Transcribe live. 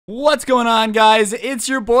What's going on, guys? It's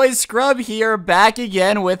your boy Scrub here, back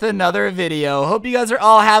again with another video. Hope you guys are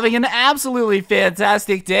all having an absolutely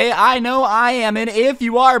fantastic day. I know I am, and if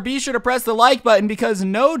you are, be sure to press the like button because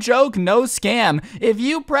no joke, no scam. If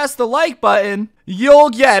you press the like button, you'll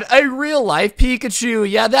get a real-life Pikachu.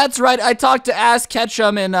 Yeah, that's right. I talked to Ask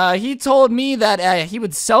Ketchum, and he told me that he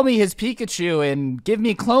would sell me his Pikachu and give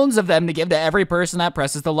me clones of them to give to every person that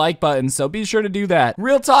presses the like button, so be sure to do that.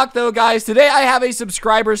 Real talk, though, guys. Today I have a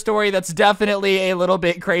subscriber story that's definitely a little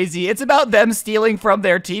bit crazy. It's about them stealing from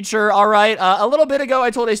their teacher, all right? A little bit ago, I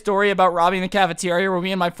told a story about robbing the cafeteria where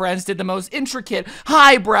me and my friends did the most intricate,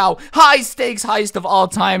 highbrow, high-stakes heist of all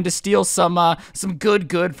time to steal some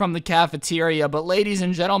good from the cafeteria. But ladies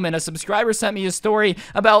and gentlemen, a subscriber sent me a story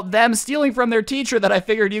about them stealing from their teacher that I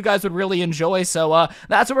figured you guys would really enjoy. So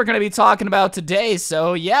that's what we're going to be talking about today.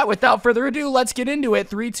 So yeah, without further ado, let's get into it.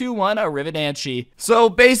 3, 2, 1, arrivederci. So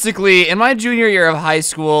basically, in my junior year of high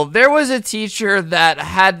school, there was a teacher that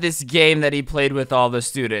had this game that he played with all the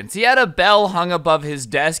students. He had a bell hung above his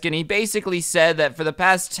desk, and he basically said that for the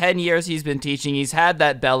past 10 years he's been teaching, he's had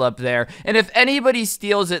that bell up there, and if anybody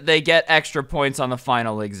steals it, they get extra points on the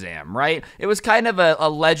final exam, right? It was kind of a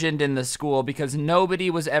legend in the school because nobody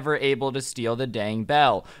was ever able to steal the dang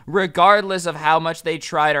bell. Regardless of how much they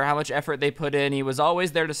tried or how much effort they put in, he was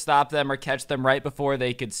always there to stop them or catch them right before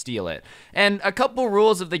they could steal it. And a couple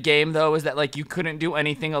rules of the game, though, is that, like, you couldn't do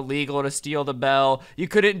anything illegal to steal the bell. You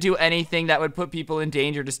couldn't do anything that would put people in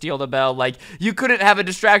danger to steal the bell. Like, you couldn't have a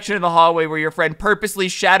distraction in the hallway where your friend purposely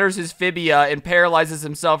shatters his fibia and paralyzes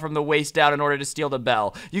himself from the waist down in order to steal the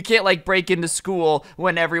bell. You can't, like, break into school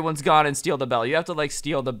when everyone's gone and steal the bell. You have to, like,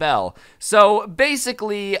 steal the bell. So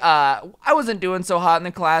basically, I wasn't doing so hot in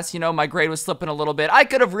the class. You know, my grade was slipping a little bit. I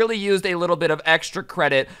could have really used a little bit of extra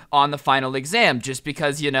credit on the final exam just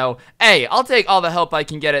because, you know, hey, I'll take all the help I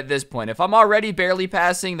can get at this point. If I'm already barely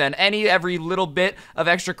passing, then every little bit of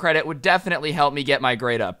extra credit would definitely help me get my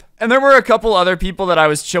grade up. And there were a couple other people that I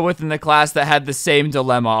was chill with in the class that had the same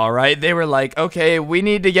dilemma, all right? They were like, okay, we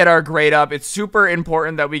need to get our grade up. It's super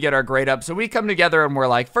important that we get our grade up. So we come together and we're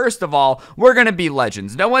like, first of all, we're gonna be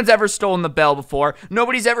legends. No one's ever stolen the bell before.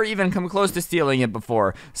 Nobody's ever even come close to stealing it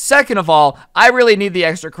before. Second of all, I really need the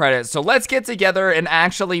extra credit. So let's get together and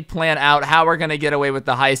actually plan out how we're gonna get away with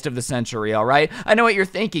the heist of the century, all right? I know what you're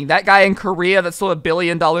thinking. That guy in Korea that stole $1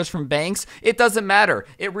 billion from banks, it doesn't matter.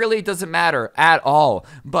 It really doesn't matter at all.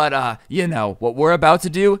 But you know, what we're about to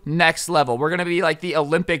do, next level. We're gonna be like the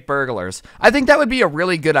Olympic burglars. I think that would be a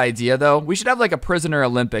really good idea, though. We should have like a prisoner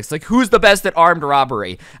Olympics. Like, who's the best at armed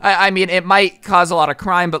robbery? I mean, it might cause a lot of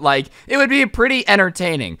crime, but like, it would be pretty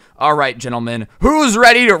entertaining. All right, gentlemen, who's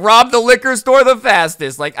ready to rob the liquor store the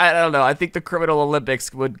fastest? Like, I don't know. I think the criminal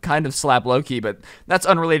Olympics would kind of slap low-key, but that's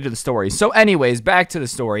unrelated to the story. So anyways, back to the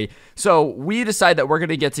story. So we decide that we're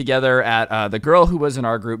gonna get together at the girl who was in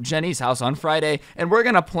our group, Jenny's house on Friday, and we're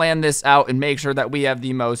gonna plan this out and make sure that we have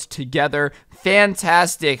the most together,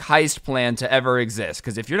 fantastic heist plan to ever exist.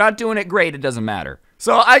 Because if you're not doing it great, it doesn't matter.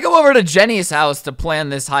 So I go over to Jenny's house to plan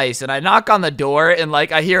this heist, and I knock on the door, and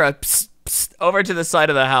like I hear a psst, psst, over to the side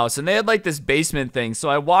of the house, and they had like this basement thing. So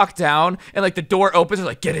I walk down, and like the door opens, and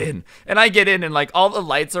like, get in. And I get in, and like all the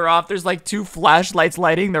lights are off. There's like 2 flashlights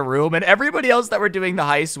lighting the room, and everybody else that we're doing the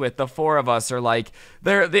heist with, the 4 of us, are like,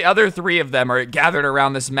 the other 3 of them are gathered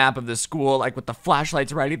around this map of the school, like with the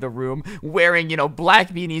flashlights lighting the room, wearing, you know, black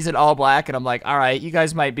beanies and all black. And I'm like, all right, you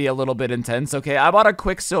guys might be a little bit intense. Okay, I bought a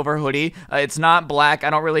quick silver hoodie. It's not black.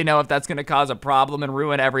 I don't really know if that's gonna cause a problem and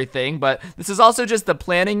ruin everything, but this is also just the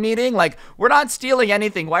planning meeting. Like, we're not stealing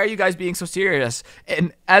anything. Why are you guys being so serious?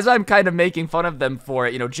 And as I'm kind of making fun of them for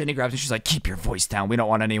it, you know, Jenny grabs me. She's like, keep your voice down. We don't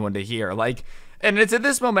want anyone to hear. Like, and it's at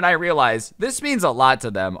this moment I realize this means a lot to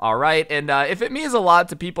them, all right? And if it means a lot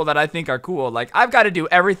to people that I think are cool, like, I've got to do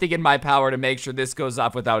everything in my power to make sure this goes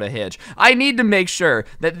off without a hitch. I need to make sure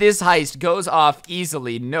that this heist goes off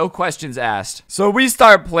easily, no questions asked. So we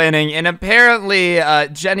start planning, and apparently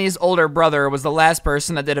Jenny's older brother was the last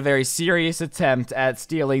person that did a very serious attempt at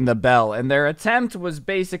stealing the bell. And their attempt was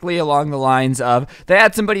basically along the lines of, they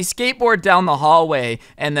had somebody skateboard down the hallway,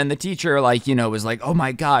 and then the teacher, like, you know, was like, oh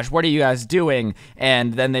my gosh, what are you guys doing?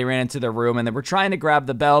 And then they ran into the room, and they were trying to grab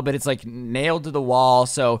the bell, but it's like nailed to the wall.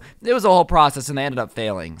 So it was a whole process, and they ended up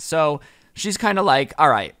failing. So she's kind of like, all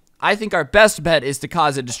right, I think our best bet is to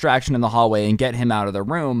cause a distraction in the hallway and get him out of the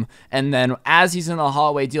room. And then as he's in the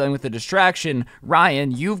hallway dealing with the distraction,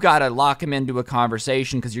 Ryan, you've got to lock him into a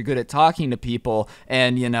conversation because you're good at talking to people.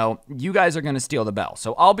 And, you know, you guys are going to steal the bell.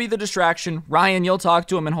 So I'll be the distraction. Ryan, you'll talk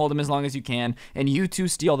to him and hold him as long as you can. And you two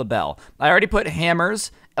steal the bell. I already put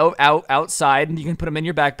hammers outside, and you can put them in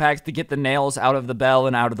your backpacks to get the nails out of the bell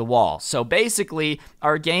and out of the wall. So basically,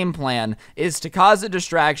 our game plan is to cause a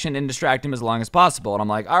distraction and distract him as long as possible. And I'm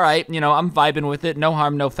like, all right, I'm vibing with it. No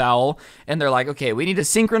harm, no foul. And they're like, okay, we need to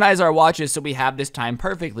synchronize our watches so we have this time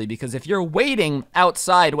perfectly, because if you're waiting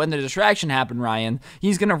outside when the distraction happened, Ryan,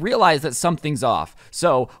 he's going to realize that something's off.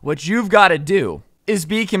 So what you've got to do is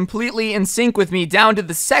be completely in sync with me down to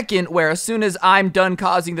the second where as soon as I'm done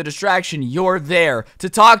causing the distraction, you're there to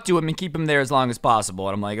talk to him and keep him there as long as possible.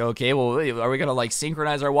 And I'm like, okay, well, are we gonna like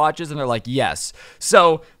synchronize our watches? And they're like, yes.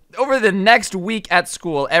 So over the next week at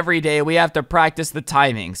school, every day, we have to practice the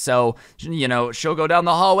timing. So, she'll go down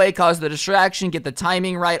the hallway, cause the distraction, get the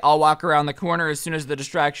timing right. I'll walk around the corner as soon as the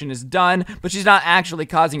distraction is done, but she's not actually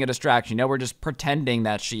causing a distraction. We're just pretending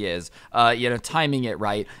that she is, timing it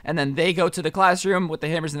right. And then they go to the classroom with the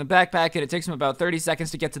hammers in the backpack, and it takes them about 30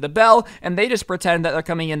 seconds to get to the bell, and they just pretend that they're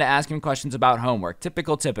coming in to ask him questions about homework.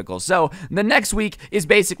 Typical. So the next week is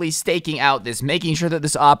basically staking out this, making sure that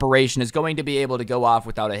this operation is going to be able to go off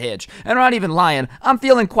without a hitch. And I'm not even lying, I'm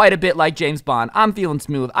feeling quite a bit like James Bond. I'm feeling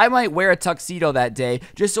smooth. I might wear a tuxedo that day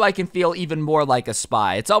just so I can feel even more like a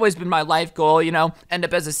spy. It's always been my life goal, end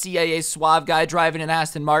up as a CIA suave guy driving an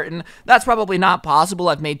Aston Martin. That's probably not possible.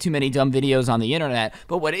 I've made too many dumb videos on the internet.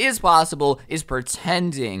 But what is possible is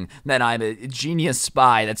pretending that I'm a genius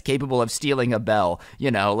spy that's capable of stealing a bell.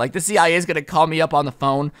 Like the CIA is gonna call me up on the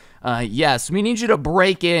phone. Yes, we need you to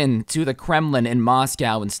break in to the Kremlin in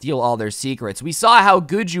Moscow and steal all their secrets. We saw how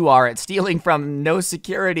good you are at stealing from no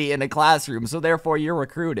security in a classroom, so therefore you're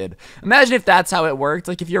recruited. Imagine if that's how it worked.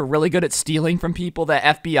 Like if you're really good at stealing from people, the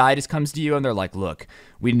FBI just comes to you and they're like, look,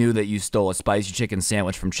 we knew that you stole a spicy chicken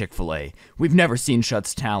sandwich from Chick-fil-A. We've never seen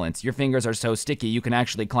Shut's talents. Your fingers are so sticky you can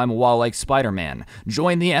actually climb a wall like Spider-Man.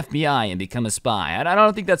 Join the FBI and become a spy. I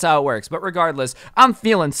don't think that's how it works, but regardless, I'm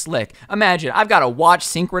feeling slick. Imagine, I've got a watch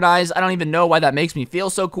synchronized. I don't even know why that makes me feel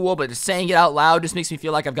so cool, but just saying it out loud just makes me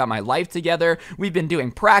feel like I've got my life together. We've been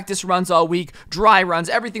doing practice runs all week, dry runs,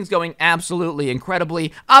 everything's going absolutely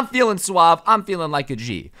incredibly. I'm feeling suave, I'm feeling like a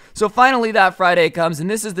G. So finally that Friday comes, and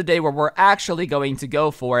this is the day where we're actually going to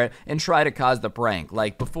go for it and try to cause the prank.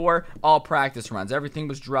 Like before, all practice runs, everything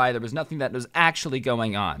was dry, there was nothing that was actually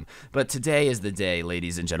going on. But today is the day,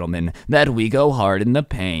 ladies and gentlemen, that we go hard in the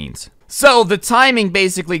paint. So the timing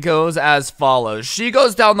basically goes as follows. She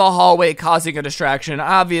goes down the hallway causing a distraction.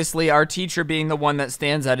 Obviously, our teacher, being the one that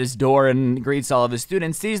stands at his door and greets all of his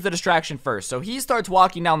students, sees the distraction first. So he starts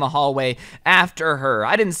walking down the hallway after her.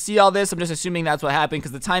 I didn't see all this. I'm just assuming that's what happened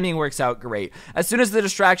because the timing works out great. As soon as the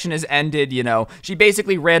distraction is ended, she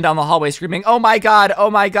basically ran down the hallway screaming, oh my God,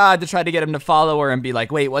 to try to get him to follow her and be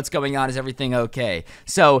like, wait, what's going on? Is everything okay?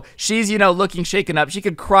 So she's, looking shaken up. She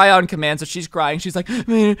could cry on command, so she's crying. She's like,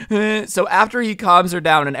 so after he calms her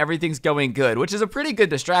down and everything's going good, which is a pretty good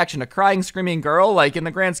distraction, a crying, screaming girl, like in the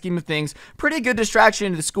grand scheme of things, pretty good distraction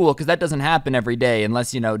into the school, because that doesn't happen every day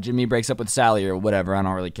unless, Jimmy breaks up with Sally or whatever. I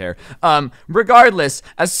don't really care. Regardless,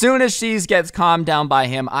 as soon as she gets calmed down by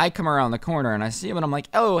him, I come around the corner and I see him and I'm like,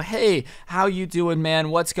 oh, hey, how you doing, man?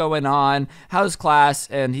 What's going on? How's class?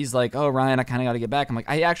 And he's like, oh, Ryan, I kind of got to get back. I'm like,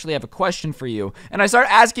 I actually have a question for you. And I start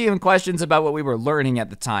asking him questions about what we were learning at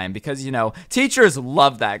the time, because, teachers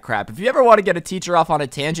love that crap. If you ever want to get a teacher off on a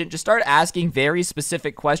tangent, just start asking very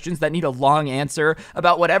specific questions that need a long answer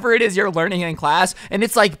about whatever it is you're learning in class, and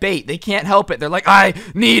it's like bait. They can't help it. They're like, I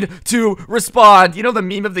need to respond. The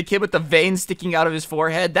meme of the kid with the vein sticking out of his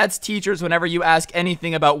forehead? That's teachers whenever you ask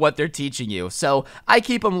anything about what they're teaching you. So I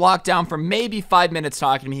keep him locked down for maybe 5 minutes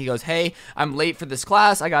talking to me. He goes, hey, I'm late for this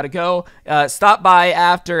class. I gotta go. Stop by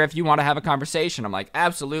after if you want to have a conversation. I'm like,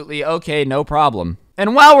 absolutely, okay, no problem.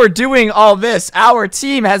 And while we're doing all this, our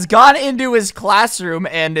team has gone into his classroom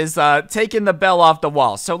and is taking the bell off the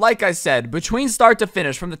wall. So like I said, between start to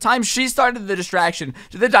finish, from the time she started the distraction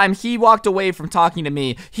to the time he walked away from talking to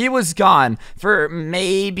me, he was gone for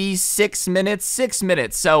maybe 6 minutes.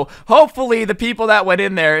 So hopefully the people that went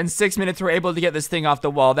in there in 6 minutes were able to get this thing off the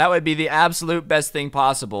wall. That would be the absolute best thing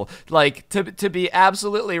possible. Like, to be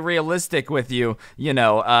absolutely realistic with you,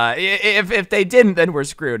 if they didn't, then we're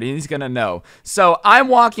screwed. He's gonna know. So I'm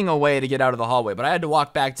walking away to get out of the hallway, but I had to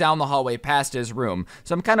walk back down the hallway past his room.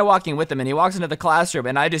 So I'm kind of walking with him, and he walks into the classroom,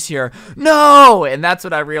 and I just hear, no! And that's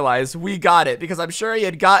when I realized we got it, because I'm sure he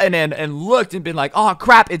had gotten in and looked and been like, oh,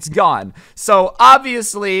 crap, it's gone. So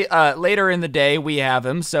obviously, later in the day, we have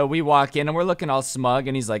him. So we walk in, and we're looking all smug,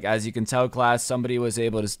 and he's like, as you can tell, class, somebody was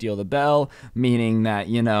able to steal the bell, meaning that,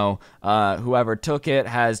 whoever took it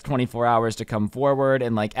has 24 hours to come forward.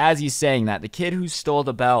 And like, as he's saying that, the kid who stole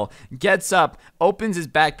the bell gets up, opens his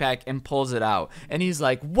backpack and pulls it out. And he's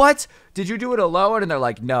like, what? did you do it alone? And they're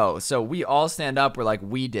like, no. So we all stand up. We're like,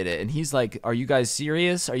 we did it. And he's like, are you guys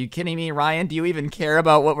serious? Are you kidding me, Ryan? Do you even care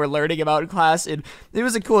about what we're learning about in class? And it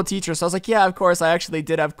was a cool teacher. So I was like, yeah, of course. I actually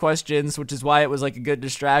did have questions, which is why it was like a good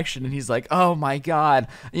distraction. And he's like, oh my God,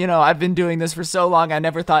 you know, I've been doing this for so long. I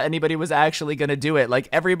never thought anybody was actually going to do it. Like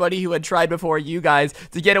everybody who had tried before you guys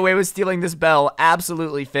to get away with stealing this bell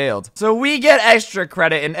absolutely failed. So we get extra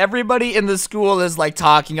credit, and everybody in the school is like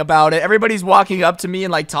talking about it. Everybody's walking up to me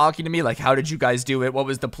and like talking to me like, how did you guys do it? What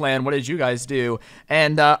was the plan? What did you guys do?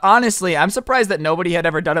 And honestly, I'm surprised that nobody had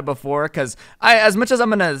ever done it before, because as much as I'm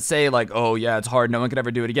gonna say like, oh yeah, it's hard, no one could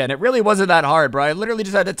ever do it again, it really wasn't that hard, bro. I literally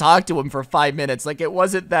just had to talk to him for 5 minutes. Like, it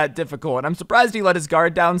wasn't that difficult, and I'm surprised he let his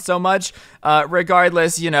guard down so much.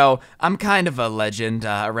 Regardless, you know, I'm kind of a legend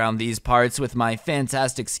around these parts with my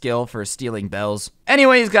fantastic skill for stealing bells.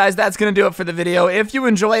 Anyways, guys, that's gonna do it for the video. If you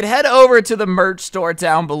enjoyed, head over to the merch store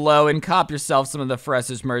down below and cop yourself some of the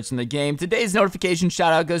freshest merch in the game. Today's notification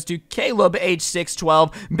shout out goes to Caleb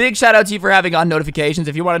H612. Big shout out to you for having on notifications.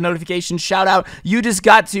 If you want a notification shout out, you just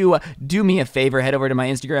got to do me a favor. Head over to my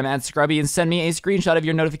Instagram @Scrubby and send me a screenshot of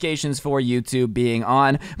your notifications for YouTube being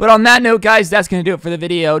on. But on that note, guys, that's gonna do it for the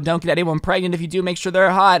video. Don't get anyone pregnant. If you do, make sure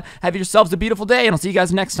they're hot. Have yourselves a beautiful day, and I'll see you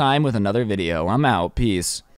guys next time with another video. I'm out. Peace.